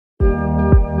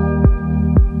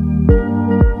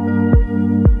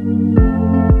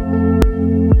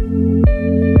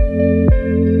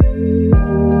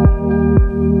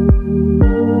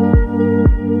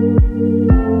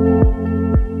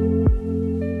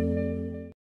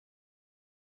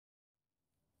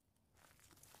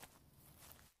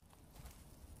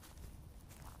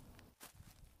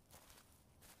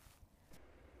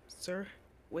Sir,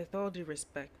 with all due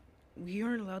respect, we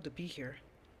aren't allowed to be here.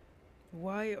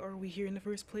 Why are we here in the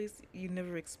first place? You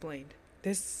never explained.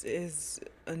 This is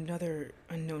another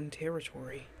unknown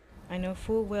territory. I know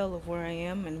full well of where I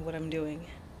am and what I'm doing.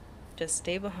 Just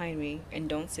stay behind me and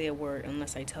don't say a word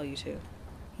unless I tell you to.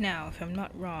 Now, if I'm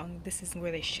not wrong, this is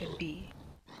where they should be.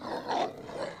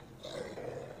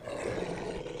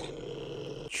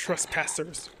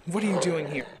 Trespassers, what are you doing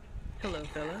here? Hello,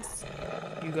 fellas.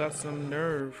 You got some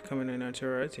nerve coming in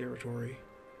into our territory.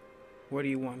 What do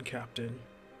you want, Captain?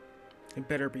 It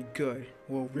better be good.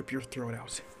 We'll rip your throat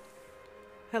out.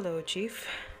 Hello, Chief.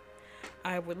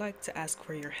 I would like to ask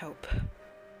for your help.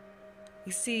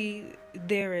 You see,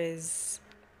 there is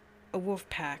a wolf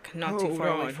pack not too far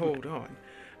away from... Hold on.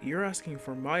 You're asking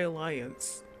for my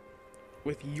alliance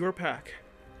with your pack.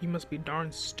 You must be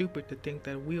darn stupid to think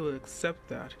that we will accept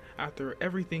that after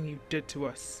everything you did to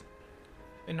us.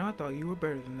 And I thought you were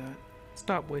better than that.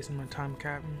 Stop wasting my time,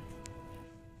 Captain.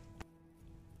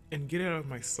 And get out of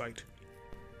my sight.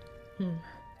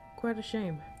 Quite a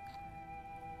shame.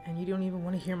 And you don't even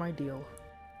want to hear my deal.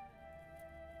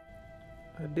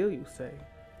 A deal, you say?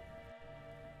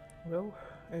 Well,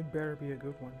 it better be a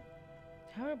good one.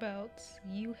 How about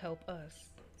you help us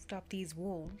stop these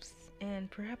wolves, and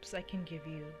perhaps I can give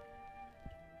you,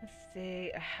 let's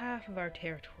say, a half of our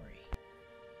territory.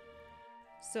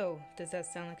 So, does that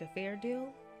sound like a fair deal?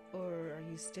 Or are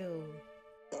you still...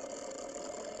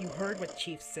 You heard what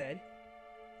Chief said.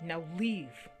 Now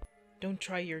leave. Don't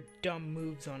try your dumb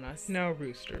moves on us. Now,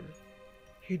 Rooster,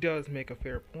 he does make a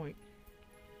fair point.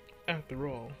 After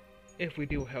all, if we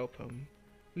do help him,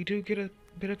 we do get a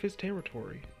bit of his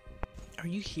territory. Are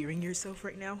you hearing yourself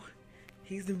right now?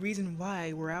 He's the reason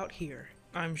why we're out here.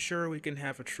 I'm sure we can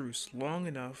have a truce long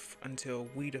enough until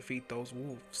we defeat those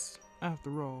wolves.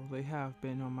 After all, they have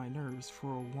been on my nerves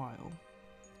for a while.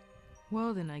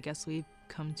 Well, then I guess we've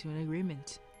come to an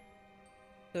agreement.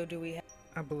 So do we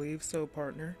I believe so,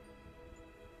 partner.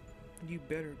 You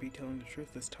better be telling the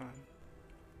truth this time.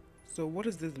 So what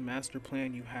is this master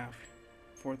plan you have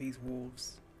for these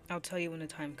wolves? I'll tell you when the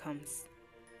time comes.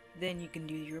 Then you can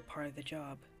do your part of the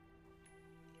job.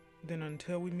 Then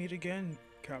until we meet again,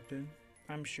 Captain,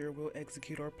 I'm sure we'll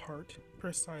execute our part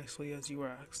precisely as you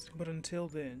asked. But until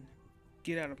then,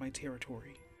 get out of my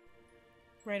territory.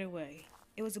 Right away.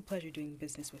 It was a pleasure doing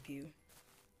business with you.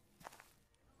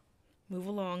 Move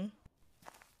along.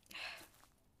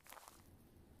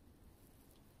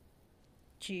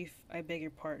 Chief, I beg your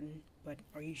pardon, but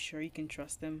are you sure you can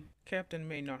trust them? Captain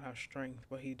may not have strength,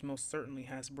 but he most certainly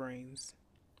has brains.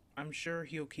 I'm sure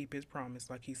he'll keep his promise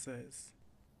like he says.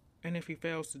 And if he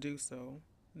fails to do so,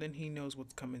 then he knows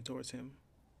what's coming towards him.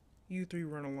 You three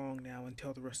run along now and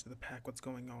tell the rest of the pack what's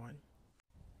going on.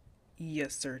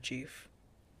 Yes, sir, Chief.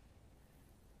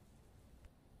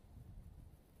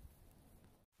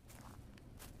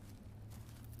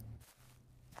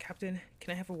 Captain,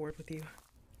 can I have a word with you?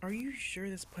 Are you sure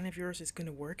this plan of yours is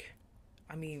gonna work?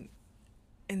 I mean,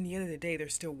 in the end of the day, they're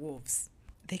still wolves.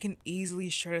 They can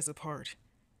easily shred us apart.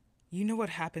 You know what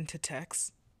happened to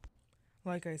Tex?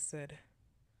 Like I said,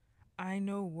 I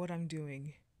know what I'm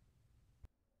doing.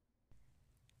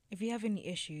 If you have any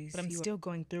issues, but I'm still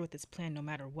going through with this plan no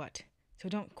matter what, so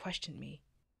don't question me.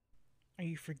 Are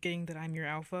you forgetting that I'm your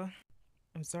alpha?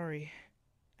 I'm sorry.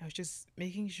 I was just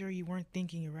making sure you weren't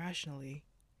thinking irrationally.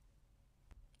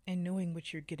 And knowing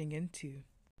what you're getting into.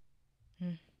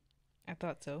 I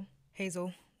thought so.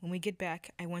 Hazel, when we get back,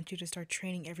 I want you to start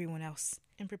training everyone else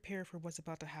and prepare for what's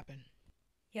about to happen.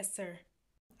 Yes, sir.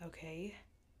 Okay.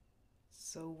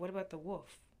 So what about the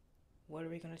wolf? What are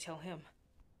we going to tell him?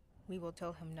 We will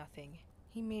tell him nothing.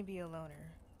 He may be a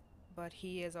loner, but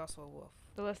he is also a wolf.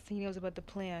 The less he knows about the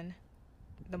plan,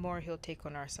 the more he'll take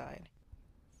on our side.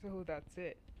 So that's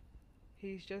it.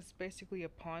 He's just basically a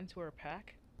pawn to our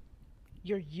pack?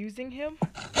 You're using him?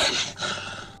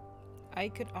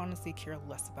 I could honestly care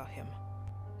less about him.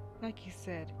 Like you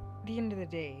said, at the end of the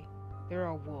day, they're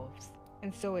all wolves,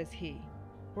 and so is he.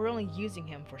 We're only using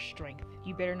him for strength.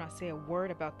 You better not say a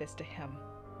word about this to him,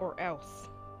 or else.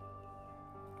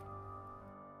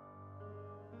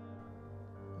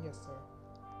 Yes, sir.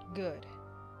 Good.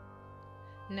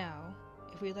 Now,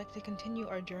 if we'd like to continue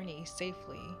our journey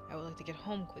safely, I would like to get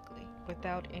home quickly,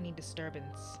 without any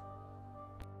disturbance.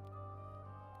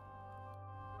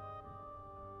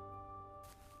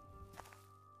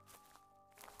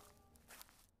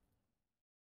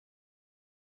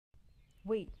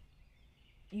 Wait,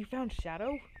 you found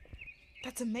Shadow?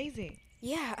 That's amazing.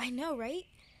 Yeah, I know, right?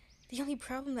 The only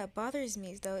problem that bothers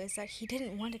me, though, is that he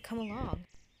didn't want to come along.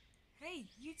 Hey,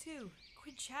 you two,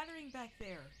 quit chattering back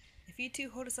there. If you two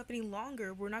hold us up any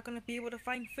longer, we're not gonna be able to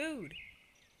find food.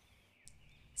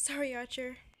 Sorry,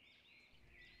 Archer.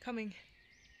 Coming.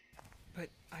 But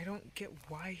I don't get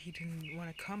why he didn't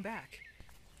want to come back.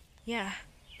 Yeah,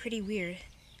 pretty weird.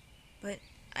 But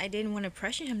I didn't want to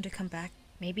pressure him to come back.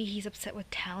 Maybe he's upset with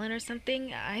Talon or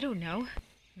something. I don't know.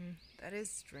 That is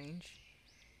strange.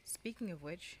 Speaking of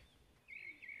which,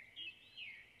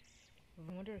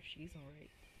 I wonder if she's alright.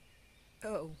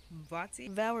 Oh, Vatsy?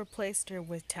 Val replaced her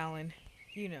with Talon.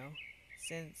 You know,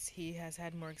 since he has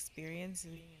had more experience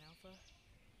in being an alpha.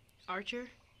 Archer,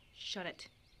 shut it.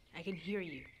 I can hear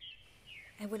you.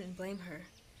 I wouldn't blame her.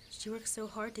 She worked so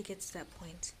hard to get to that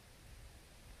point.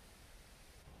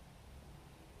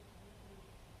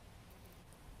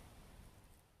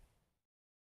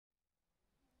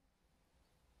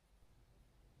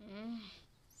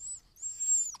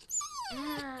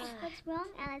 What's wrong,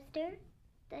 Alistair?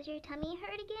 Does your tummy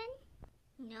hurt again?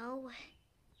 No,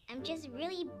 I'm just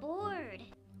really bored.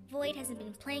 Void hasn't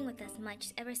been playing with us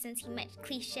much ever since he met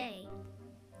Cliché.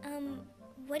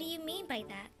 What do you mean by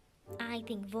that? I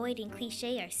think Void and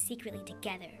Cliché are secretly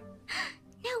together.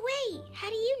 No way! How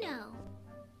do you know?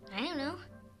 I don't know.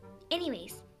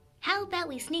 Anyways, how about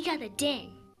we sneak out the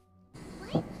den?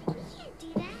 What? We can't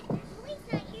do that.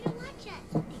 Void's not here to watch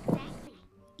us. Exactly.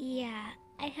 Yeah,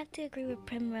 I have to agree with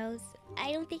Primrose.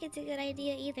 I don't think it's a good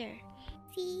idea either.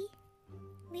 See?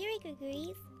 Lyric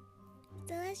agrees.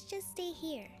 So let's just stay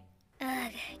here.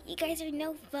 Ugh, you guys are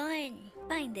no fun.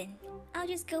 Fine then, I'll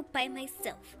just go by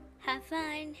myself. Have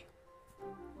fun.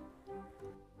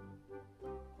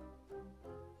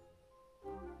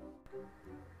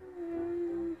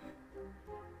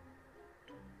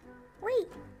 Wait,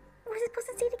 we're supposed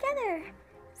to stay together.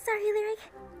 Sorry, Lyric.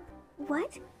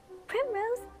 What?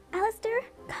 Primrose? Alistair?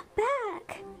 Come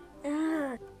back.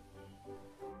 Ugh.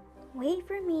 Wait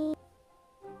for me.